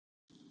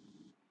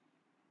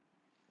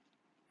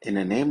In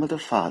the name of the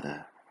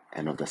Father,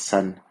 and of the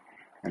Son,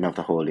 and of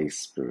the Holy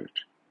Spirit,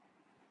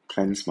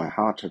 cleanse my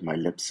heart and my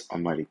lips,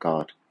 Almighty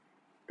God,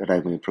 that I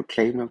may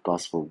proclaim your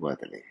gospel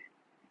worthily.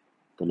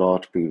 The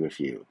Lord be with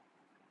you.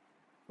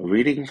 A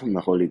reading from the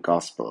Holy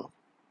Gospel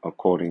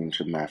according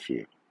to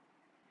Matthew.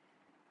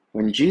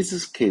 When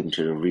Jesus came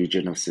to the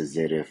region of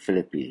Caesarea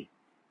Philippi,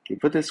 he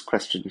put this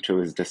question to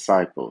his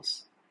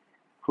disciples: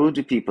 Who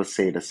do people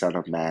say the Son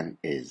of Man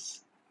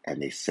is?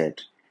 And they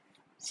said,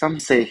 Some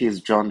say he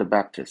is John the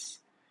Baptist,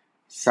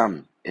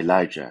 some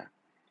Elijah,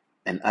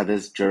 and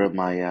others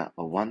Jeremiah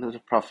or one of the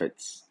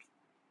prophets.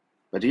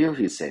 But you,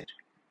 he said,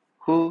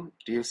 who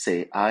do you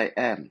say I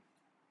am?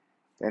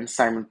 Then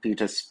Simon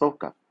Peter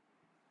spoke up.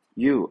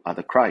 You are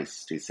the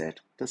Christ, he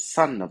said, the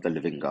Son of the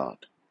living God.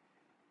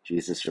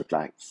 Jesus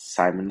replied,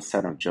 Simon,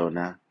 son of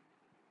Jonah,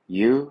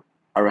 you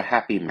are a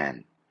happy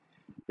man,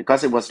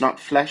 because it was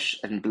not flesh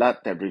and blood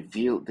that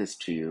revealed this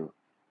to you,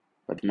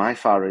 but my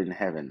Father in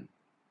heaven.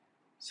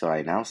 So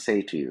I now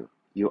say to you,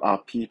 you are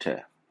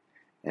Peter,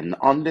 and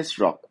on this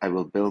rock I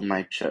will build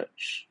my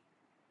church,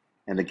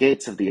 and the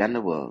gates of the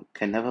underworld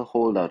can never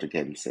hold out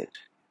against it.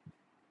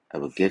 I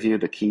will give you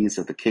the keys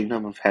of the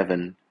kingdom of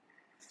heaven.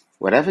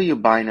 Whatever you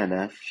bind on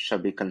earth shall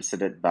be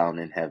considered bound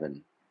in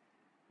heaven.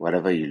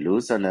 Whatever you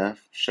loose on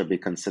earth shall be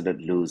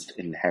considered loosed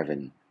in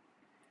heaven.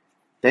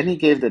 Then he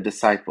gave the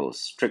disciples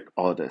strict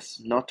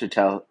orders not to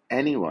tell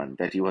anyone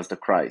that he was the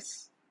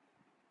Christ.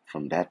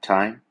 From that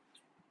time,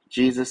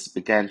 Jesus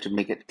began to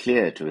make it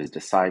clear to his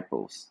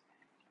disciples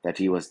that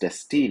he was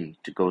destined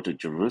to go to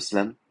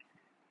Jerusalem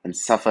and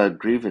suffer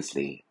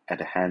grievously at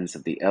the hands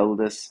of the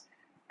elders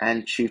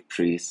and chief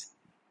priests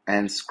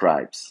and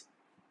scribes,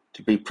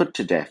 to be put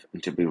to death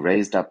and to be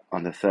raised up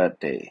on the third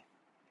day.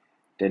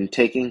 Then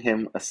taking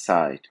him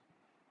aside,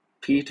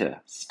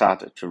 Peter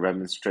started to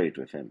remonstrate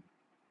with him.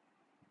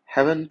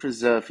 Heaven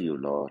preserve you,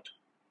 Lord,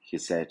 he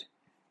said.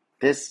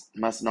 This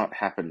must not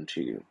happen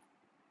to you.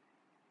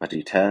 But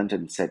he turned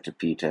and said to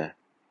Peter,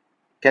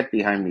 Get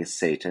behind me,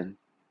 Satan.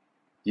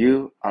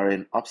 You are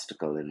an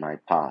obstacle in my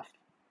path,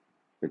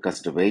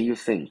 because the way you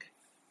think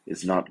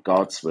is not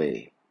God's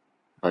way,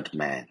 but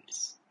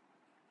man's.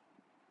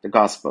 The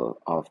Gospel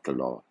of the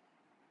Lord.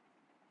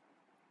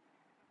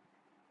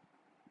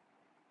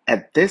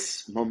 At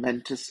this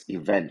momentous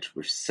event,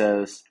 which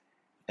serves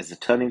as a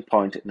turning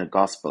point in the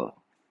Gospel,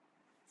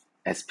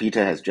 as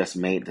Peter has just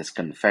made this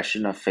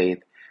confession of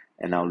faith,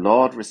 and our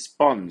Lord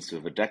responds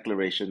with a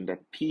declaration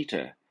that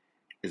Peter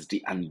is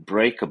the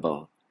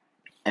unbreakable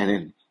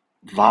and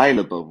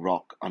inviolable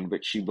rock on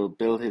which he will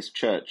build his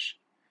church,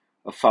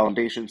 a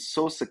foundation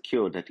so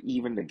secure that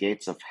even the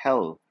gates of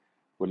hell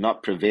will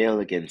not prevail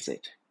against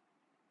it.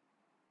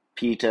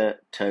 Peter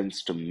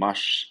turns to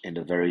mush in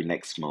the very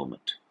next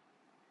moment.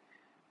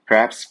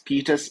 Perhaps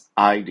Peter's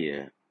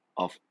idea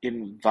of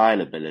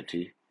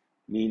inviolability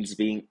means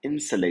being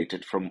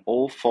insulated from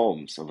all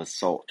forms of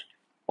assault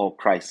or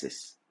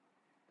crisis.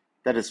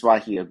 That is why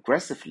he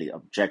aggressively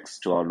objects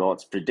to our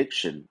Lord's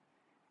prediction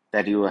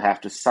that he will have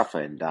to suffer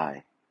and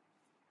die.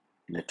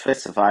 In a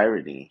twist of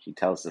irony, he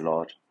tells the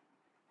Lord,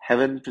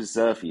 Heaven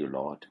preserve you,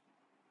 Lord.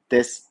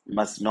 This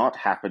must not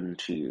happen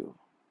to you.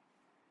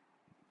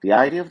 The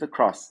idea of the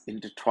cross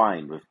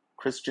intertwined with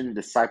Christian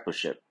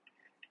discipleship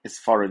is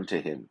foreign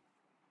to him,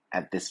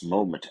 at this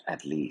moment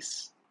at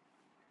least.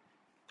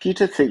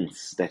 Peter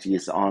thinks that he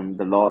is on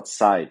the Lord's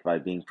side by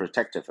being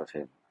protective of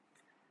him.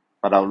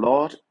 But our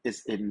Lord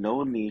is in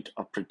no need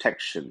of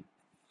protection.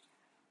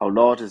 Our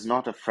Lord is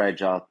not a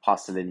fragile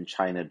porcelain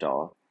china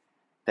doll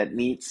that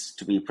needs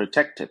to be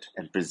protected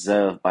and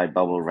preserved by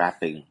bubble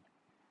wrapping.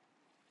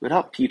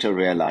 Without Peter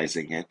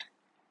realizing it,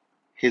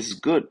 his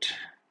good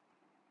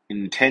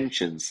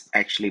intentions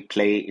actually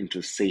play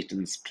into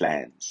Satan's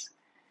plans.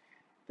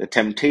 The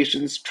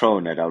temptations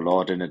thrown at our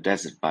Lord in the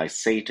desert by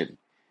Satan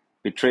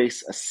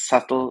betrays a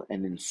subtle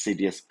and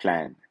insidious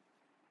plan: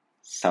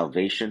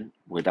 salvation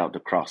without the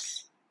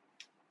cross.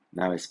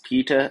 Now, as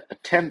Peter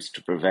attempts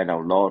to prevent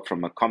our Lord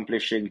from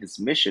accomplishing his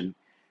mission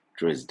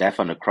through his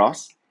death on the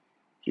cross,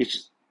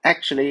 he's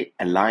actually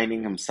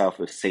aligning himself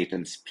with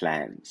Satan's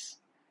plans.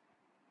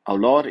 Our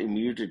Lord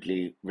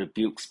immediately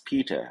rebukes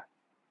Peter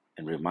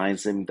and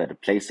reminds him that the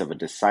place of a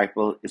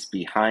disciple is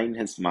behind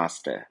his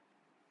master.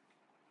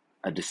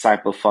 A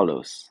disciple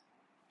follows.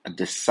 A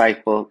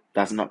disciple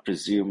does not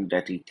presume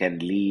that he can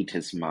lead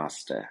his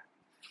master.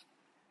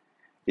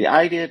 The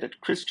idea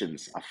that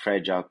Christians are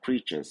fragile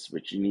creatures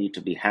which need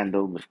to be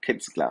handled with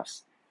kid's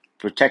gloves,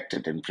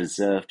 protected and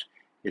preserved,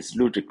 is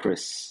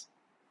ludicrous.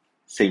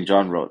 St.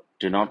 John wrote,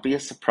 Do not be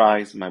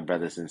surprised, my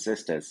brothers and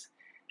sisters,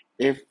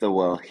 if the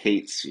world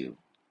hates you.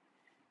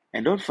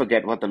 And don't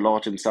forget what the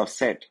Lord himself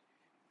said.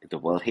 If the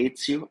world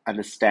hates you,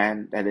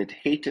 understand that it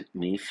hated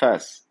me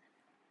first.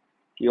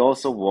 He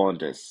also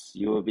warned us,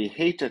 You will be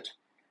hated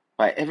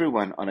by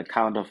everyone on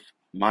account of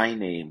my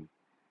name,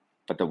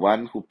 but the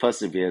one who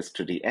perseveres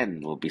to the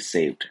end will be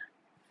saved.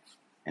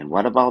 And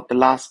what about the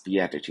last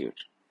beatitude?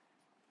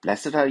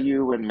 Blessed are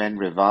you when men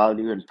revile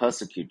you and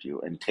persecute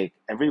you and take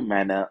every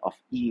manner of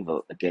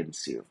evil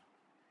against you.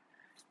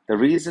 The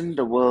reason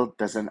the world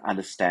doesn't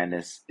understand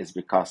us is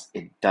because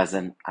it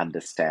doesn't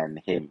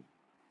understand Him.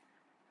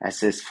 As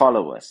His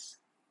followers,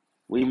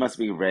 we must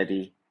be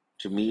ready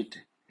to meet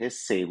His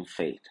same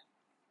fate.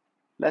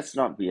 Let's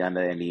not be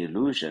under any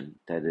illusion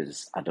that it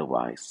is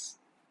otherwise.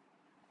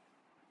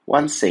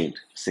 One saint,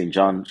 St.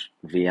 John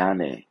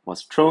Vianney,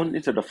 was thrown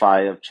into the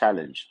fire of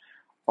challenge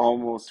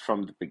almost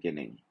from the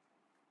beginning.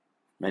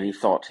 Many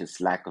thought his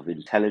lack of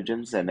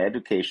intelligence and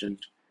education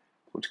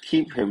would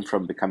keep him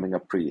from becoming a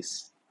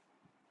priest.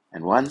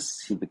 And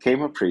once he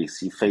became a priest,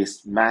 he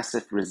faced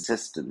massive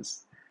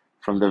resistance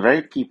from the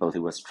very people he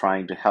was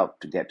trying to help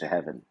to get to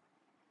heaven.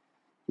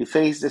 He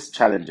faced these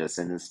challenges,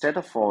 and instead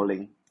of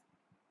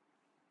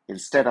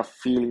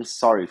feeling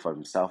sorry for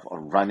himself or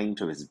running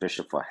to his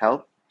bishop for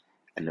help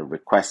and a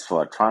request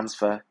for a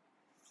transfer,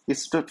 he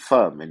stood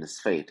firm in his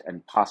faith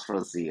and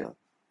pastoral zeal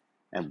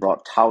and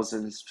brought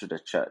thousands to the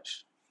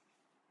church.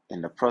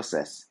 In the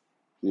process,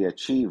 he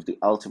achieved the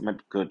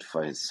ultimate good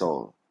for his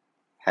soul,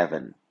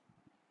 heaven.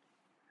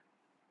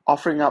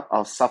 Offering up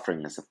our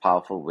suffering is a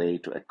powerful way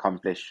to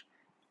accomplish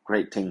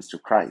great things to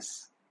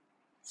Christ.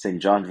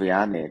 St. John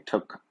Vianney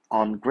took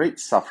on great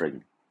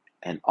suffering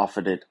and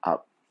offered it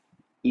up,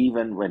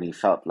 even when he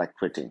felt like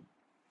quitting.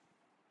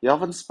 He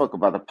often spoke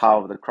about the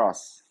power of the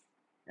cross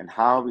and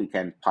how we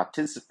can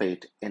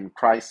participate in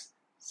Christ's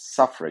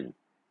suffering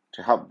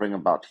to help bring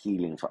about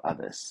healing for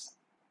others.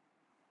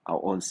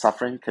 Our own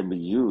suffering can be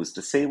used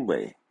the same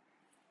way,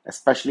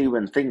 especially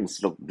when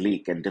things look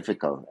bleak and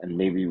difficult and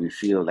maybe we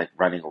feel like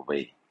running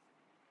away.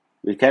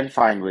 We can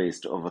find ways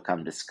to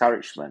overcome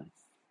discouragement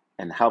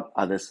and help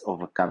others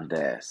overcome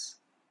theirs.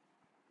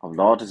 Our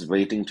Lord is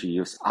waiting to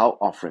use our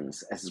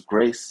offerings as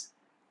grace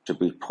to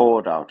be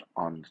poured out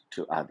on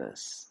to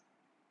others.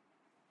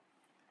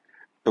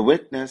 The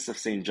witness of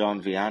St.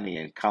 John Vianney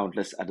and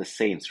countless other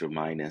saints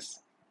remind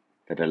us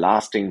that the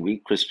last thing we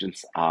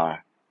Christians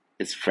are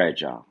is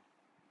fragile.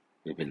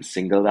 We've been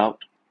singled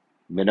out,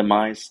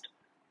 minimized,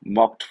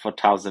 mocked for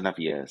thousands of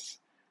years.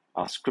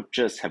 Our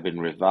scriptures have been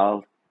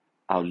reviled,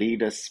 our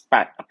leaders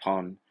spat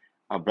upon,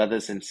 our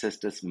brothers and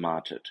sisters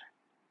martyred.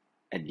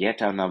 And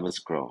yet our numbers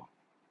grow,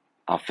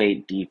 our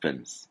faith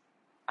deepens,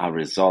 our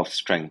resolve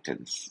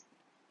strengthens.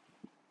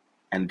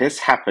 And this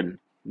happened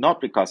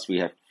not because we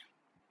have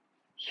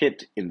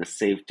hid in the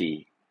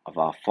safety of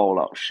our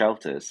fallout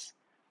shelters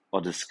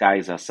or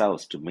disguise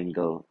ourselves to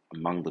mingle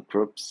among the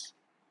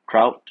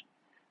crowd.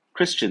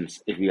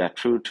 Christians, if we are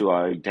true to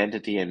our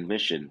identity and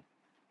mission,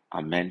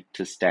 are meant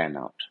to stand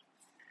out.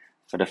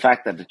 But the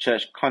fact that the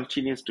church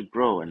continues to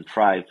grow and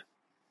thrive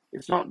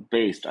is not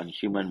based on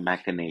human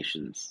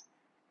machinations,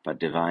 but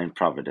divine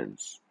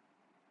providence.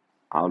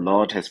 Our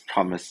Lord has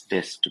promised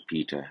this to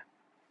Peter.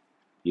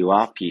 You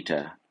are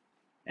Peter,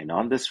 and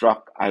on this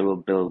rock I will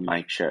build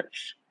my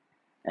church,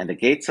 and the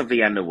gates of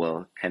the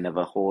underworld can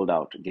never hold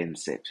out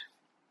against it.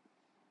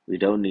 We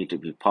don't need to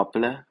be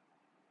popular.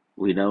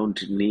 We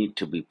don't need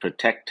to be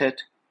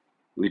protected.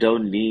 We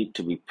don't need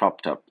to be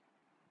propped up.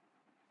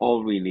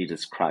 All we need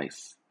is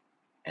Christ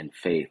and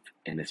faith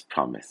in His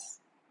promise.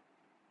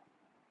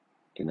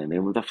 In the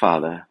name of the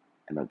Father,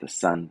 and of the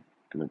Son,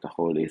 and of the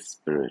Holy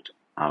Spirit.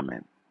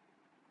 Amen.